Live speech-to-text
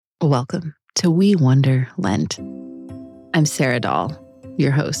Welcome to We Wonder Lent. I'm Sarah Dahl, your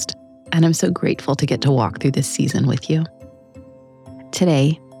host, and I'm so grateful to get to walk through this season with you.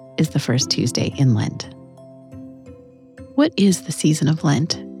 Today is the first Tuesday in Lent. What is the season of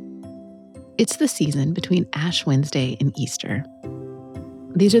Lent? It's the season between Ash Wednesday and Easter.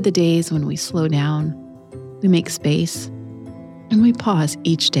 These are the days when we slow down, we make space, and we pause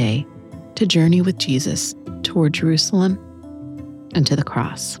each day to journey with Jesus toward Jerusalem and to the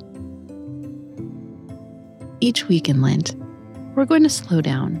cross. Each week in Lent, we're going to slow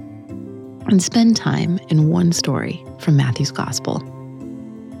down and spend time in one story from Matthew's Gospel.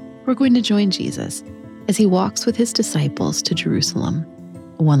 We're going to join Jesus as he walks with his disciples to Jerusalem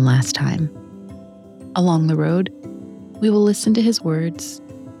one last time. Along the road, we will listen to his words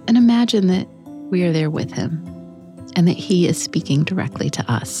and imagine that we are there with him and that he is speaking directly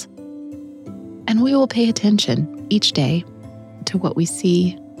to us. And we will pay attention each day to what we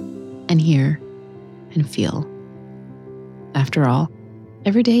see and hear and feel. After all,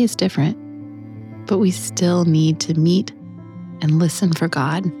 every day is different, but we still need to meet and listen for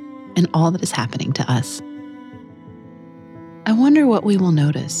God and all that is happening to us. I wonder what we will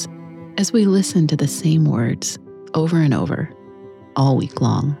notice as we listen to the same words over and over all week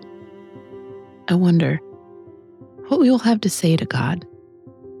long. I wonder what we will have to say to God.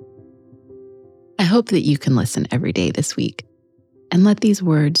 I hope that you can listen every day this week and let these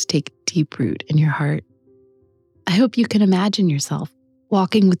words take deep root in your heart. I hope you can imagine yourself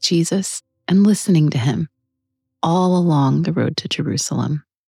walking with Jesus and listening to him all along the road to Jerusalem.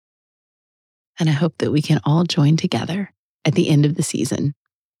 And I hope that we can all join together at the end of the season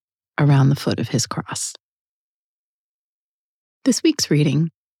around the foot of his cross. This week's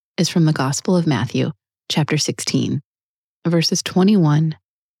reading is from the Gospel of Matthew, chapter 16, verses 21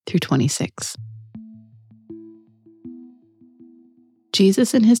 through 26.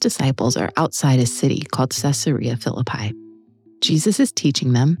 Jesus and his disciples are outside a city called Caesarea Philippi. Jesus is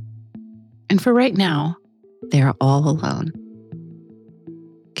teaching them, and for right now, they are all alone.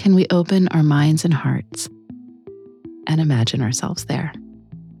 Can we open our minds and hearts and imagine ourselves there?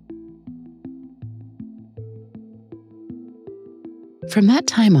 From that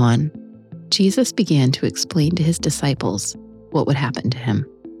time on, Jesus began to explain to his disciples what would happen to him.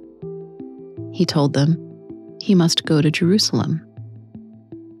 He told them he must go to Jerusalem.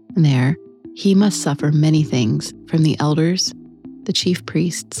 There, he must suffer many things from the elders, the chief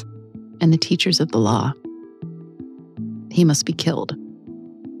priests, and the teachers of the law. He must be killed,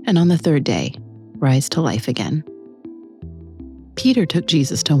 and on the third day, rise to life again. Peter took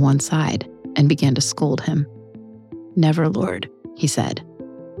Jesus to one side and began to scold him. "Never, Lord," he said.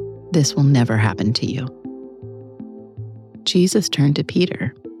 "This will never happen to you." Jesus turned to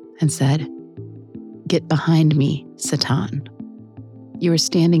Peter and said, "Get behind me, Satan. You are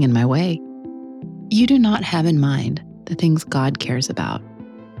standing in my way. You do not have in mind the things God cares about.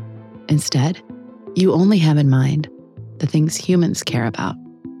 Instead, you only have in mind the things humans care about."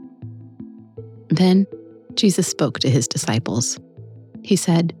 Then Jesus spoke to his disciples. He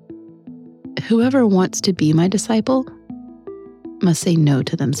said, "Whoever wants to be my disciple must say no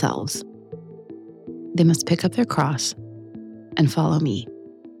to themselves. They must pick up their cross and follow me.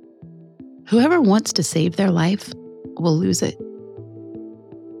 Whoever wants to save their life will lose it.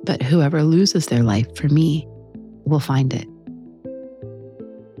 But whoever loses their life for me will find it.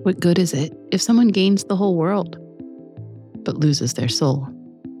 What good is it if someone gains the whole world but loses their soul?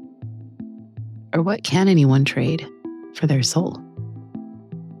 Or what can anyone trade for their soul?"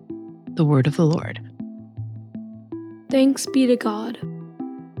 The word of the Lord. Thanks be to God.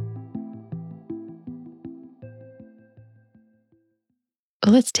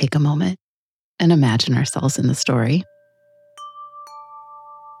 Let's take a moment and imagine ourselves in the story.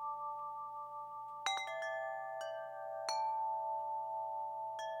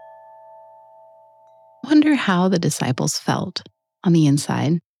 Wonder how the disciples felt on the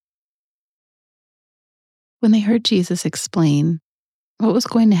inside when they heard Jesus explain what was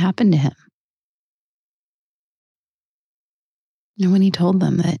going to happen to him. And when he told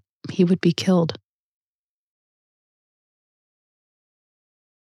them that he would be killed.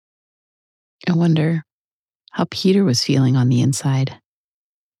 I wonder how Peter was feeling on the inside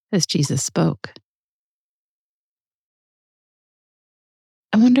as Jesus spoke.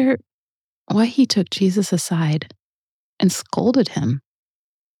 I wonder why he took Jesus aside and scolded him.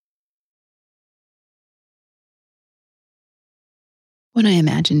 When I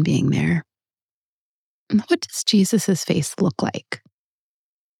imagine being there, what does Jesus' face look like?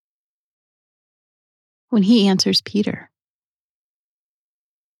 When he answers Peter,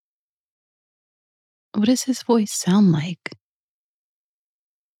 what does his voice sound like?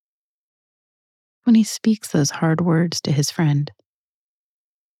 when he speaks those hard words to his friend.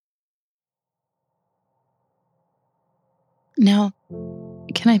 Now,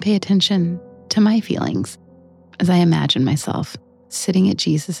 can I pay attention to my feelings as I imagine myself sitting at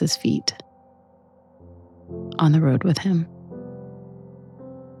Jesus' feet on the road with him?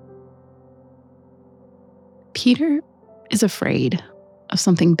 Peter is afraid of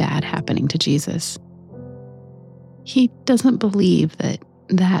something bad happening to Jesus. He doesn't believe that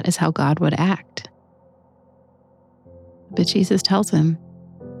that is how God would act. But Jesus tells him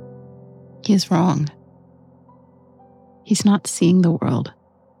he is wrong. He's not seeing the world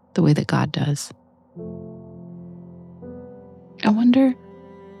the way that God does. I wonder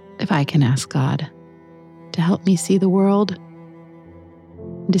if I can ask God to help me see the world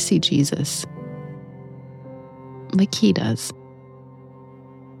and to see Jesus like he does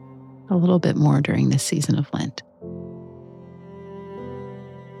a little bit more during this season of Lent.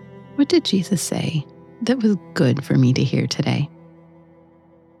 What did Jesus say that was good for me to hear today?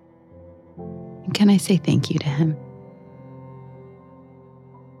 And can I say thank you to him?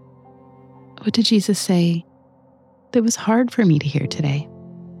 What did Jesus say that was hard for me to hear today?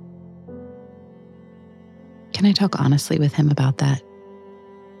 Can I talk honestly with him about that?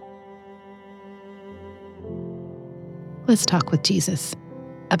 Let's talk with Jesus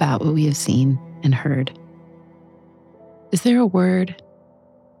about what we have seen and heard. Is there a word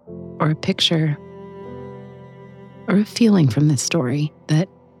or a picture or a feeling from this story that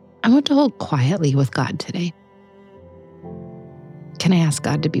I want to hold quietly with God today? Can I ask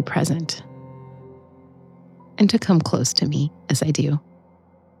God to be present and to come close to me as I do?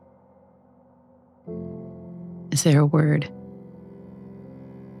 Is there a word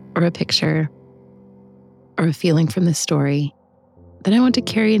or a picture or a feeling from this story that I want to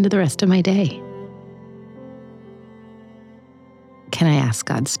carry into the rest of my day? Can I ask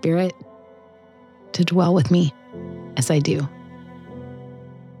God's Spirit to dwell with me as I do?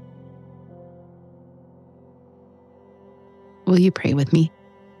 Will you pray with me?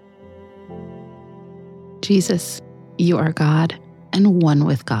 Jesus, you are God and one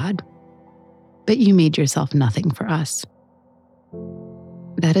with God, but you made yourself nothing for us.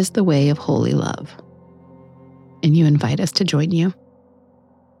 That is the way of holy love, and you invite us to join you.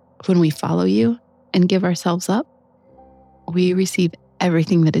 When we follow you and give ourselves up, we receive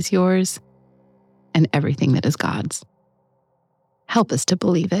everything that is yours and everything that is God's. Help us to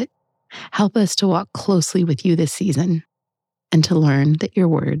believe it. Help us to walk closely with you this season and to learn that your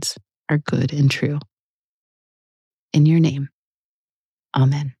words are good and true. In your name,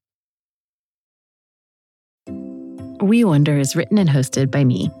 amen. We Wonder is written and hosted by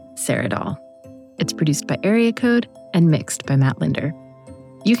me, Sarah Dahl. It's produced by Area Code and mixed by Matt Linder.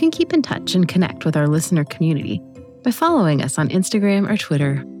 You can keep in touch and connect with our listener community by following us on Instagram or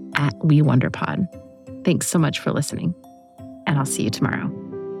Twitter @WeWonderPod. Thanks so much for listening, and I'll see you tomorrow.